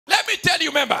tell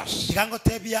you, members,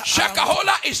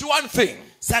 Shakahola is one thing.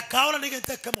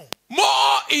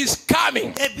 More is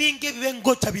coming.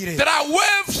 There are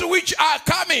waves which are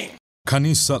coming.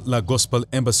 Kanisa la Gospel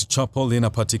Embassy Chapel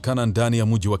linapatikana ndani ya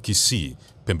mji wa Kisii,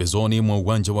 pembezoni mwa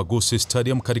uwanja wa Guse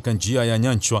Stadium katika njia ya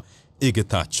Nyanchwa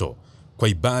Igetacho. Kwa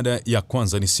ibada ya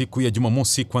kwanza ni siku ya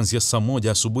Jumamosi kuanzia saa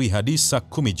 1 asubuhi hadi saa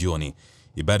 10 jioni.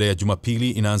 Ibada ya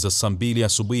Jumapili inaanza saa 2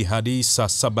 asubuhi hadi saa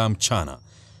 7 mchana.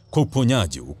 Kwa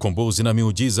uponyaji, ukombozi na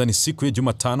miujiza ni siku ya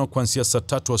Jumatano kuanzia saa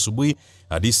 3 asubuhi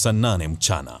hadi saa 8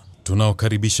 mchana.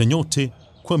 Tunawakaribisha nyote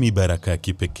kwa mibaraka ya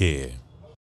kipekee.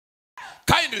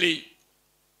 Kindly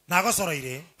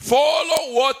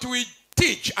follow what we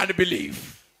teach and believe.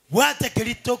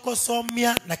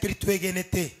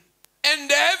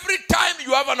 And every time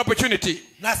you have an opportunity,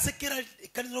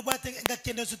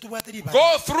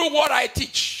 go through what I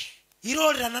teach.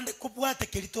 Go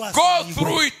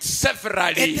through it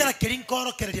severally.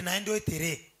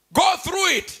 Go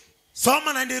through it.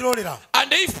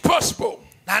 And if possible,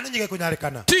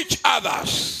 teach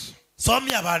others.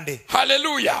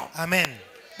 Hallelujah. Amen.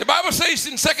 The Bible says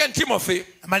in 2 Timothy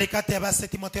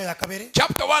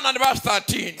chapter 1 and verse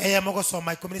 13,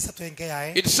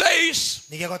 it says,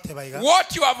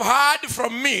 what you have heard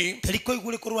from me,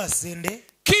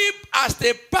 keep as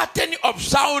the pattern of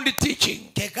sound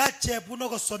teaching,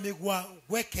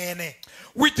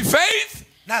 with faith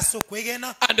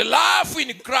and love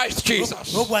in Christ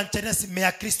Jesus.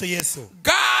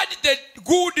 Guard the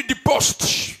good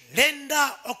deposit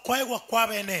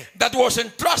that was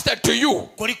entrusted to you.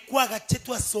 Guard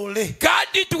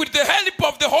it with the help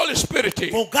of the Holy Spirit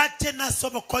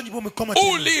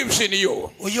who lives in you.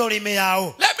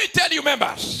 Let me tell you,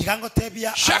 members,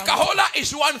 Shakahola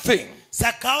is one thing.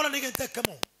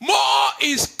 More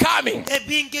is coming.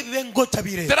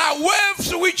 There are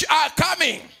waves which are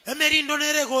coming. Only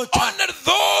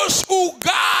those who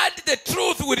guard the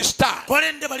truth will stand.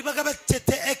 I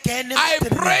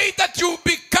pray that you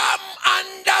become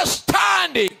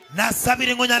understanding,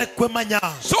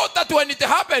 so that when it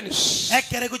happens,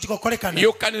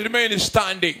 you can remain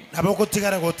standing.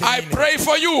 I pray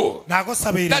for you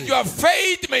that your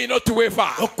faith may not waver.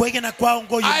 I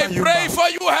pray for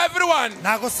you, everyone,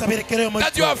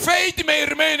 that your faith may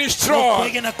remain strong.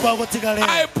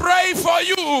 I pray for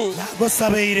you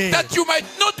that you might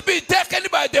not be taken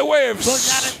by the waves.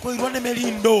 When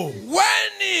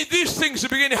these things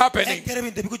begin happening,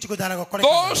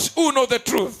 those who know the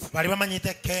truth,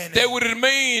 they will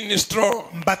remain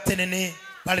strong. 2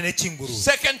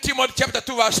 Timothy chapter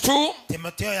 2 verse 2,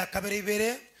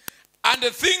 and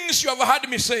the things you have heard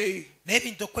me say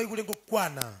in the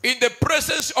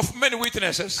presence of many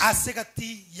witnesses,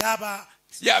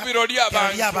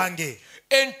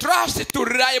 entrust it to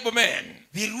reliable men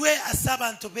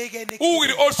who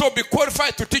will also be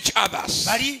qualified to teach others.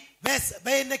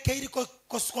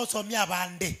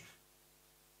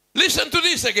 Listen to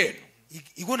this again.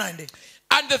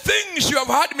 And the things you have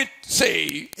heard me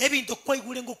say in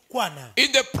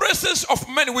the presence of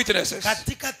many witnesses,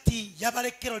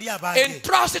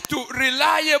 entrust it to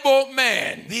reliable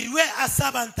men.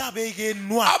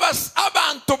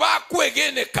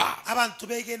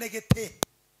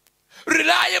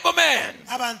 Reliable man.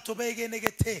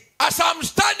 As I'm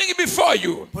standing before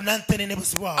you,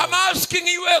 I'm asking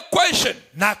you a question.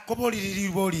 Are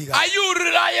you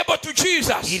reliable to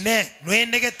Jesus?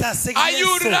 Are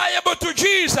you reliable to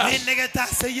Jesus?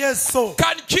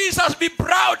 Can Jesus be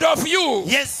proud of you?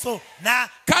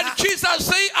 Can Jesus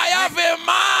say, I have a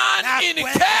man in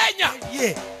Kenya?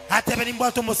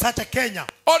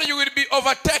 Or you will be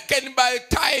overtaken by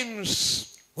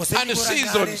times and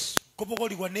seasons.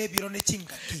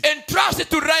 Entrust it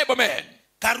to reliable men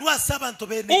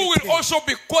who will also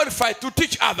be qualified to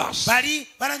teach others.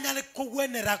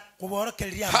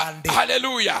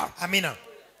 Hallelujah. Amina.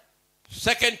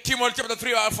 2 Timothy chapter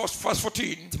 3 verse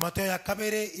 14.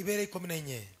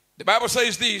 The Bible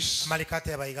says this.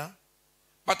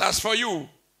 But as for you,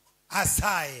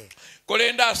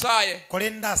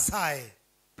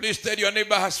 please tell your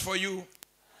neighbor, as for you.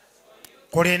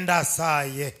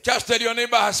 Just tell your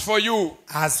neighbor, as for you.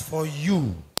 As for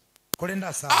you.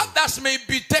 Others may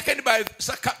be taken by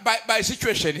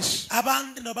situations.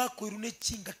 Others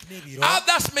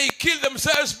may kill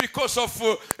themselves because of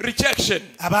rejection.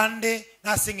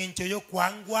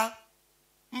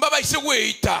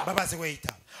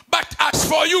 But as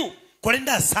for you,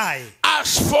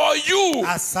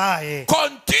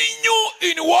 continue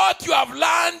in what you have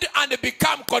learned and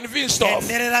become convinced of.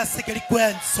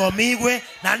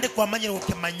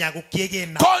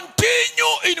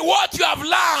 Continue in what you have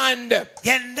learned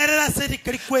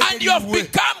and you have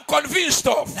become convinced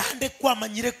of.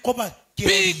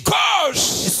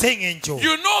 Because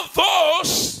you know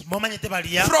those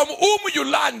from whom you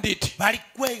learned it.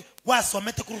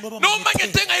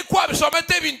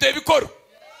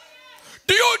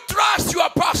 Do you trust your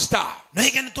pastor?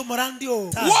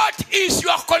 What is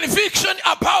your conviction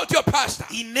about your pastor?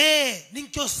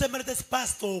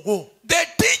 The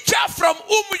teacher from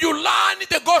whom you learn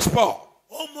the gospel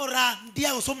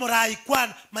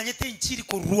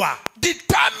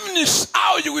determines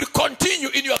how you will continue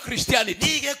in your Christianity.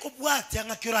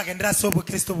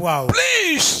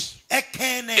 Please,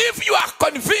 if you are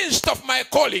convinced of my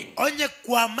calling,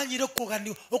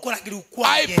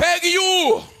 I beg you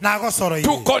to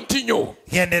continue.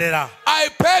 I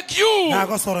beg you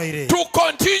to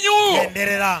continue.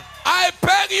 I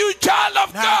beg you, child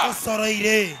of God,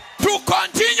 to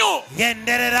continue.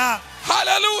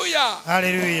 Hallelujah.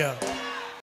 Hallelujah.